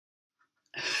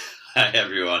Hi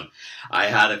everyone. I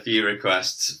had a few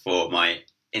requests for my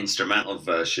instrumental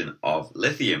version of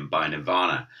Lithium by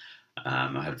Nirvana.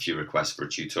 I had a few requests for a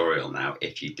tutorial now.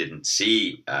 If you didn't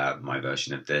see my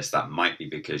version of this, that might be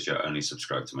because you're only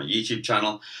subscribed to my YouTube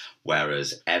channel,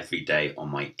 whereas every day on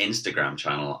my Instagram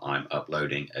channel, I'm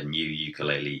uploading a new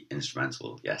ukulele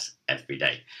instrumental. Yes, every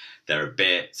day. They're a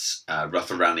bit rough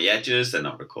around the edges. They're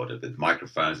not recorded with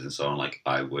microphones and so on like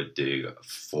I would do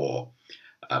for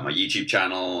my YouTube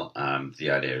channel. The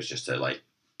idea is just to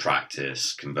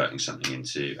practice converting something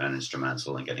into an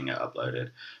instrumental and getting it uploaded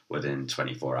within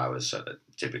 24 hours, so that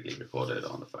typically recorded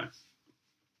on the phone.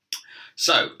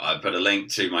 So I put a link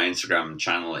to my Instagram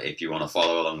channel if you want to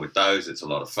follow along with those. It's a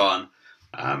lot of fun,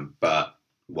 but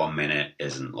 1 minute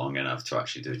isn't long enough to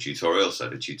actually do a tutorial, so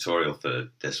the tutorial for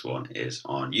this one is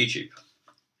on YouTube.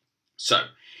 So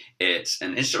it's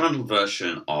an instrumental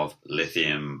version of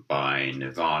Lithium by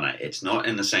Nirvana. It's not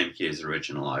in the same key as the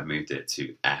original. I've moved it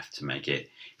to F to make it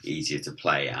easier to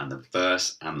play, and the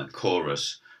verse and the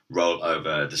chorus roll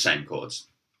over the same chords.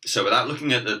 So without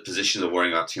looking at the positions or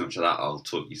worrying about too much of that, I'll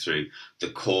talk you through the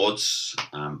chords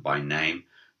by name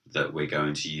that we're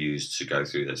going to use to go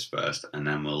through this first, and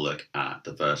then we'll look at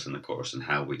the verse and the chorus and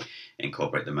how we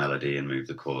incorporate the melody and move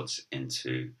the chords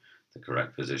into the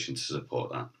correct position to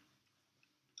support that.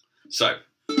 So,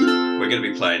 we're going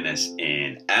to be playing this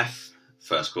in F.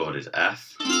 First chord is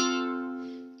F.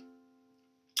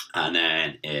 And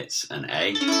then it's an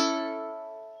A.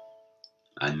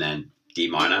 And then D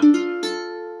minor. And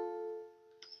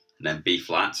then B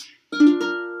flat.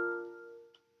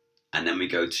 And then we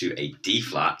go to a D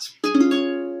flat.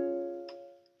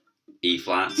 E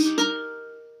flat.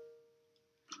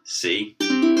 C.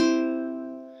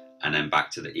 And then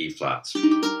back to the E flat,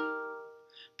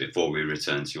 before we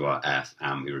return to our F,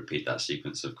 and we repeat that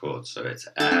sequence of chords. So it's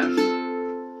F,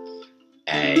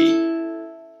 A,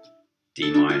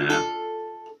 D minor,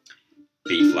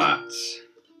 B flat,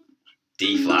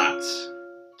 D flat,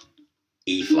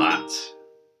 E flat,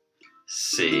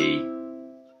 C,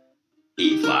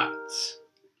 E flat,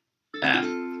 F,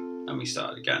 and we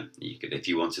start again. You could, if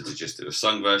you wanted to just do a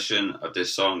sung version of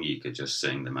this song, you could just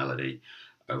sing the melody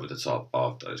over the top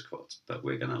of those chords, but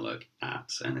we're going to look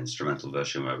at an instrumental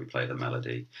version where we play the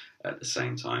melody at the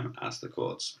same time as the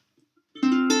chords.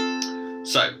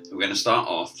 So we're going to start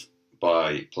off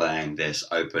by playing this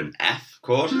open F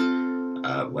chord,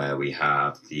 where we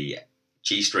have the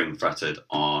G string fretted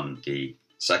on the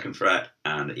 2nd fret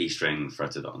and the E string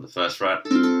fretted on the 1st fret,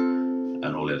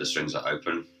 and all the other strings are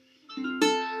open.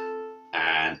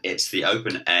 And it's the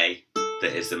open A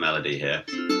that is the melody here.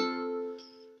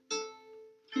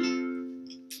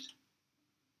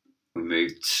 We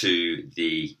move to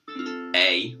the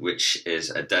A, which is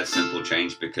a dead simple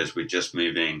change because we're just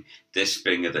moving this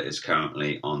finger that is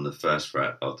currently on the 1st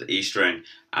fret of the E string,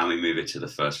 and we move it to the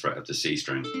 1st fret of the C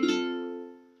string.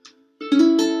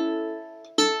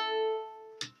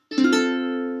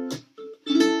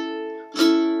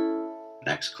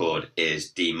 Next chord is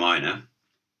D minor.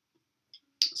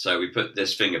 So we put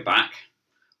this finger back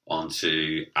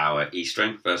onto our E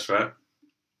string, 1st fret.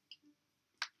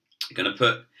 We're going to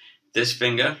put this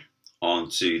finger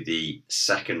onto the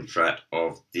 2nd fret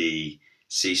of the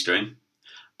C string,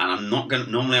 and I'm not going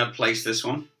to, normally I'd place this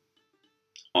one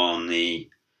on the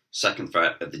 2nd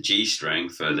fret of the G string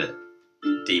for the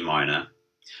D minor,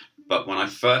 but when I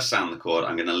first sound the chord,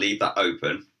 I'm going to leave that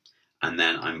open, and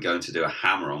then I'm going to do a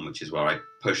hammer on, which is where I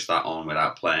push that on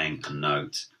without playing a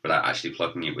note, without actually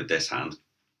plucking it with this hand,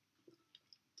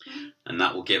 and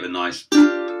that will give a nice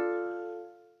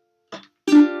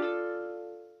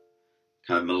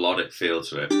kind of melodic feel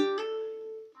to it.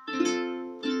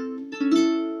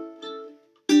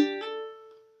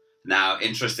 Now,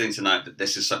 interesting to note that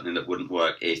this is something that wouldn't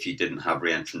work if you didn't have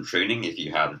re-entrant tuning. If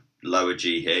you had lower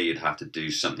G here, you'd have to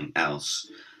do something else.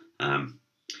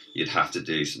 You'd have to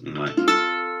do something like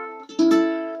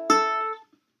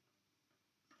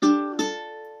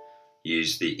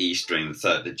use the E string,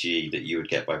 the G that you would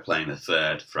get by playing the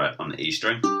 3rd fret on the E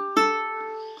string.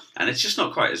 And it's just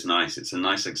not quite as nice. It's a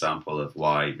nice example of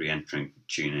why re-entrant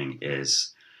tuning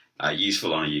is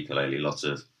useful on a ukulele. Lots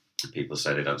of people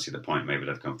say they don't see the point. Maybe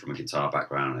they've come from a guitar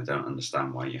background and they don't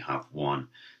understand why you have one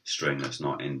string that's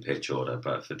not in pitch order.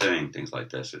 But for doing things like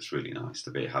this, it's really nice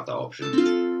to have that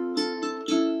option.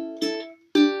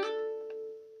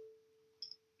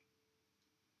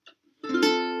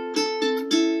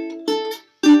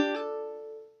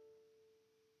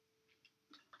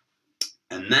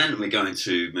 And then we're going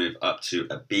to move up to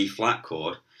a B flat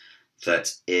chord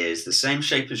that is the same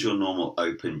shape as your normal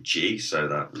open G, so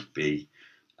that would be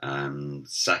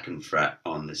 2nd fret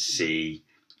on the C,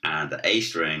 and the A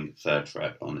string, 3rd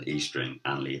fret on the E string,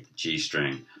 and leave the G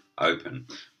string open.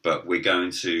 But we're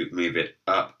going to move it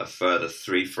up a further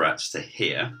 3 frets to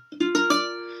here,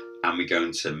 and we're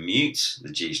going to mute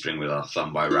the G string with our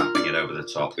thumb by wrapping it over the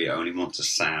top. We only want to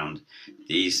sound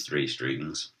these 3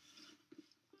 strings,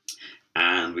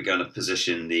 and we're going to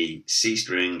position the C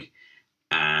string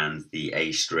and the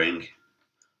A string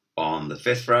on the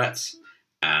 5th fret,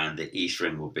 and the E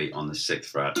string will be on the 6th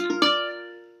fret.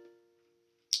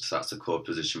 So that's the chord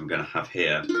position we're going to have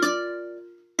here.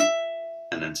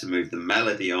 And then to move the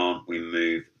melody on, we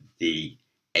move the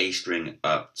A string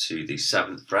up to the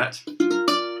 7th fret.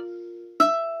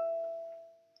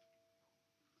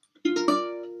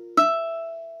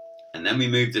 And then we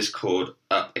move this chord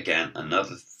up again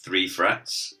another 3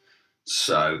 frets.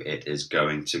 So it is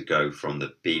going to go from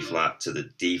the B flat to the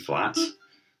D flat.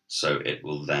 So it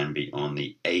will then be on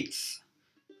the 8th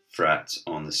fret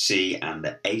on the C and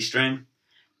the A string,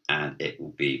 and it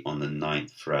will be on the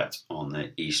 9th fret on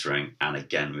the E string. And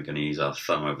again, we're going to use our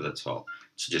thumb over the top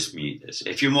to just mute this.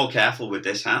 If you're more careful with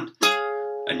this hand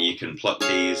and you can pluck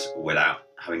these without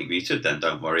having it muted, then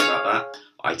don't worry about that.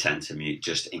 I tend to mute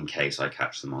just in case I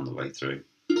catch them on the way through.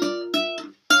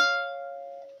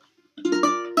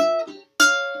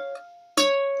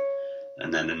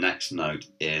 And then the next note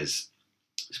is,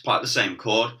 it's part of the same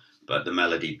chord, but the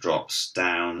melody drops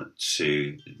down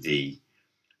to the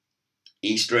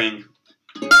E string.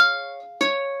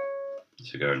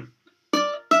 So going.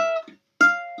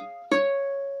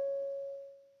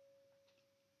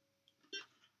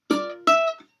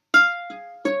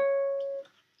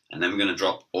 And then we're going to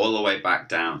drop all the way back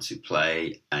down to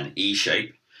play an E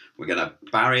shape. We're going to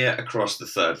barrier across the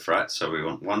 3rd fret, so we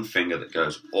want one finger that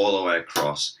goes all the way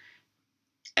across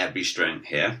every string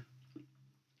here.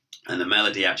 And the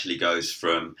melody actually goes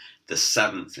from the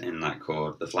 7th in that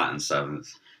chord, the flattened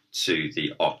 7th, to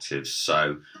the octaves.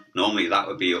 So normally that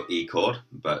would be your E chord,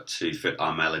 but to fit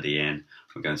our melody in,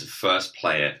 we're going to first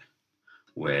play it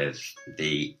with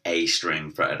the A string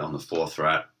fretted on the 4th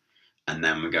fret, and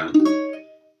then we're going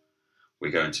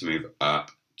to move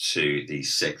up to the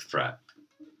 6th fret.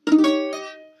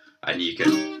 And you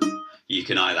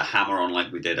can either hammer on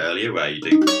like we did earlier, where you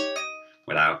do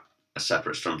without a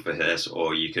separate strum for this,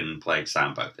 or you can play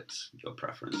sound both. It's your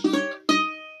preference.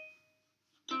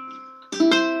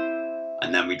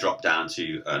 And then we drop down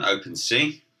to an open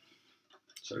C.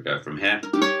 So we go from here.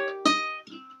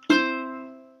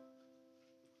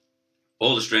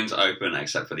 All the strings are open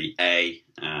except for the A,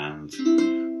 and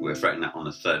we're fretting that on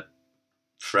the 3rd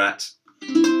fret.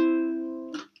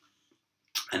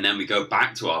 And then we go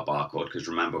back to our bar chord, because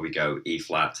remember we go E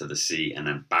flat to the C and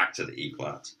then back to the E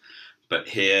flat. But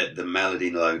here the melody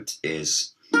note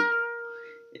is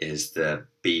the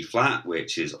B flat,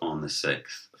 which is on the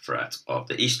 6th fret of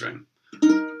the E string.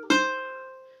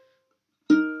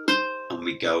 And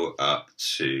we go up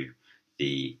to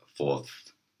the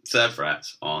 3rd fret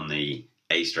on the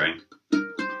A string.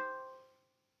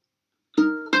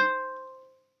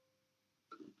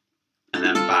 And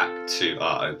then back to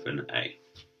our open A.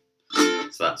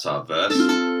 So that's our verse.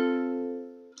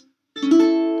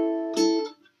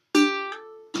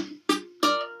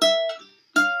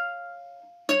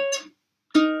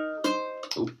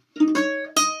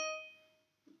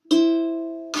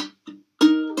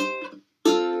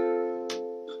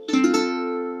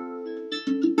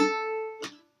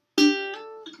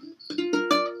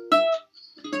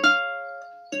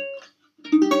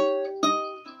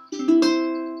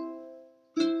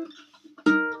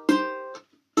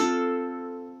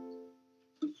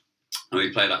 And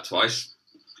we play that twice.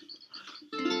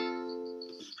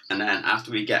 And then after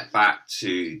we get back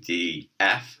to the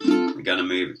F, we're going to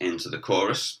move into the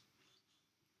chorus.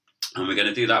 And we're going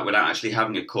to do that without actually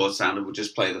having a chord sound. We'll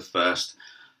just play the first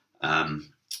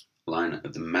line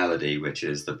of the melody, which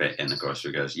is the bit in the chorus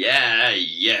where it goes, yeah,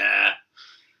 yeah.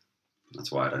 That's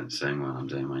why I don't sing when I'm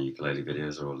doing my ukulele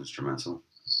videos. They're all instrumental.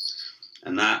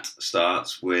 And that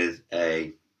starts with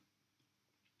a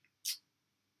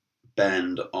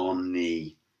bend on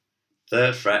the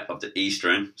 3rd fret of the E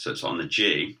string, so it's on the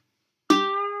G,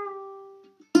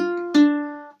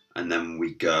 and then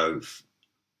we go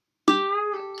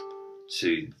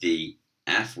to the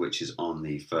F, which is on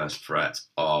the 1st fret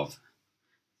of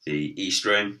the E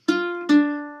string,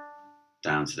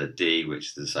 down to the D,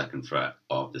 which is the 2nd fret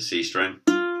of the C string,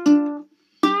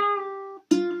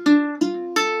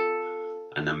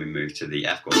 and then we move to the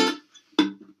F chord.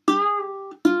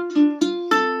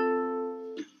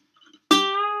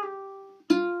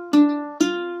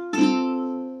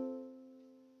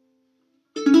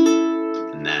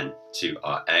 And then to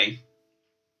our A,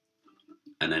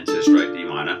 and then to a straight D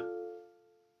minor,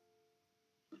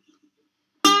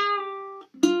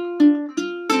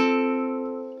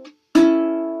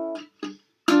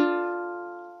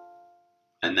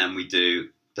 then we do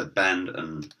the bend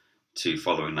and 2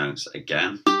 following notes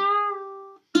again.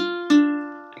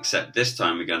 Except this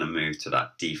time we're going to move to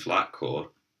that D flat chord.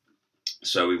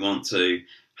 So we want to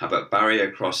have a barrier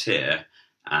across here,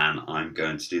 and I'm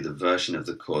going to do the version of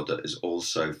the chord that is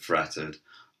also fretted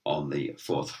on the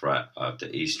 4th fret of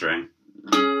the E string.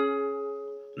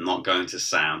 I'm not going to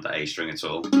sound the A string at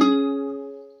all.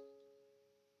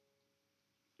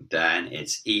 Then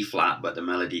it's E flat, but the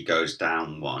melody goes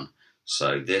down 1.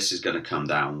 So this is going to come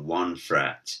down 1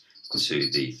 fret to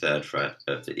the 3rd fret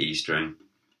of the E string.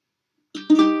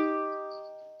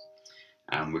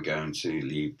 And we're going to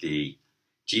leave the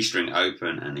G string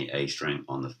open and the A string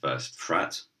on the 1st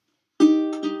fret.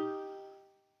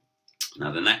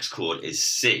 Now the next chord is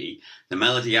C. The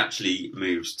melody actually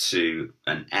moves to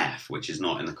an F, which is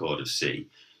not in the chord of C.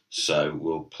 So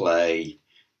we'll play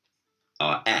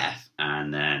our F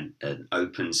and then an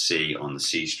open C on the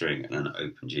C string and an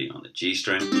open G on the G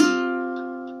string.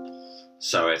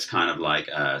 So it's kind of like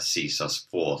a C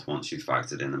sus4th once you've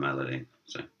factored in the melody.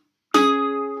 So.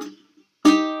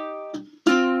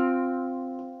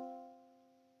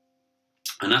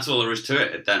 And that's all there is to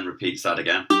it. It then repeats that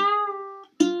again.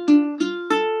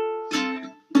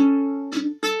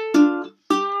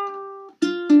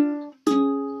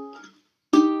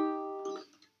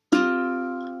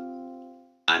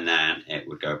 And then it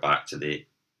would go back to the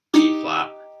E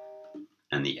flat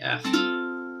and the F.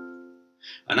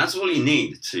 And that's all you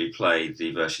need to play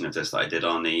the version of this that I did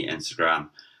on the Instagram,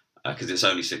 because it's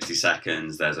only 60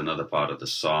 seconds. There's another part of the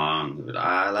song, but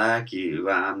I like you,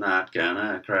 I'm not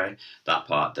gonna cry. That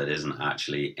part that isn't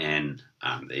actually in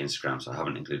the Instagram, so I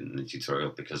haven't included it in the tutorial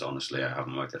because honestly I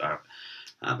haven't worked it out.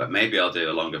 But maybe I'll do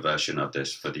a longer version of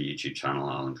this for the YouTube channel.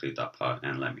 I'll include that part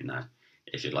and let me know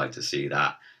if you'd like to see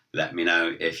that. Let me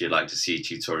know if you'd like to see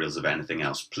tutorials of anything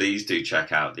else. Please do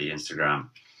check out the Instagram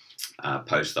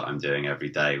post that I'm doing every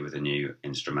day with a new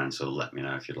instrumental. Let me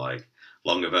know if you'd like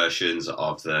longer versions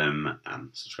of them, and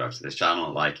subscribe to this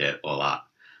channel, like it, all that,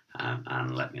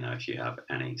 and let me know if you have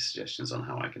any suggestions on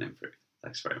how I can improve.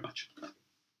 Thanks very much.